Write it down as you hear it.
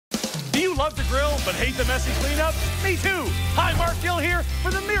Do you love to grill but hate the messy cleanup? Me too. Hi, Marc Gill here for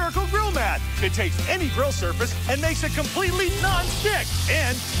the Miracle Grill Mat. It takes any grill surface and makes it completely non-stick,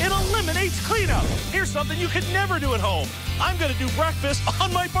 and it eliminates cleanup. Here's something you could never do at home. I'm going to do breakfast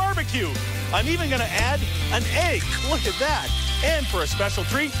on my barbecue. I'm even going to add an egg. Look at that. And for a special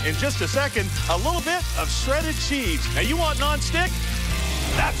treat, in just a second, a little bit of shredded cheese. Now, you want non-stick?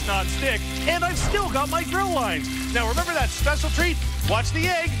 That's non-stick, and I've still got my grill lines. Now, remember that special treat? Watch the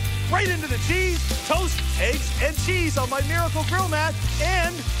egg. Right into the cheese, toast, eggs, and cheese on my Miracle Grill Mat,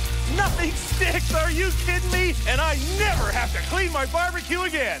 and nothing sticks. Are you kidding me? And I never have to clean my barbecue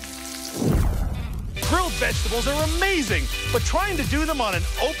again. Grilled vegetables are amazing, but trying to do them on an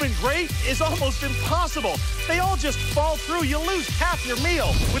open grate is almost impossible. They all just fall through. You lose half your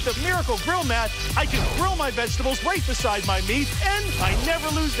meal. With the Miracle Grill Mat, I can grill my vegetables right beside my meat, and I never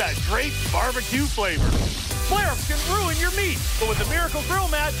lose that great barbecue flavor. Flare-ups can ruin your meat, but with the Miracle Grill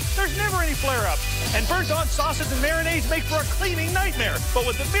Mat, there's never any flare-ups. And burnt-on sauces and marinades make for a cleaning nightmare. But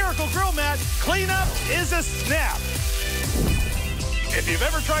with the Miracle Grill Mat, cleanup is a snap. If you've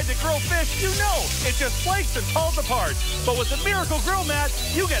ever tried to grill fish, you know it just flakes and falls apart. But with the Miracle Grill Mat,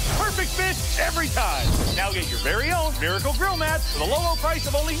 you get perfect fish every time. Now get your very own Miracle Grill Mat for the low price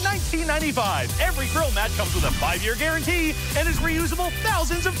of only $19.95. Every grill mat comes with a 5-year guarantee and is reusable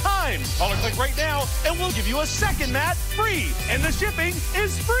thousands of times. Call or click right now, and we'll give you a second mat free. And the shipping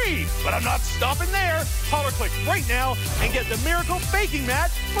is free. But I'm not stopping there. Call or click right now and get the Miracle Baking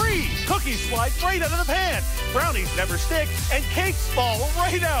Mat free. Cookies slide right out of the pan. Brownies never stick, and cakes fall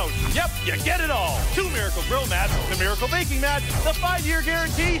right out. Yep, you get it all. 2 Miracle Grill Mats, the Miracle Baking Mat, the 5-year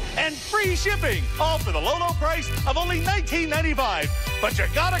guarantee, and free shipping. All for the low price of only $19.95. But you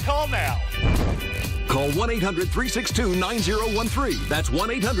gotta call now. Call 1-800-362-9013. That's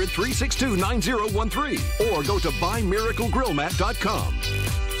 1-800-362-9013. Or go to buymiraclegrillmat.com.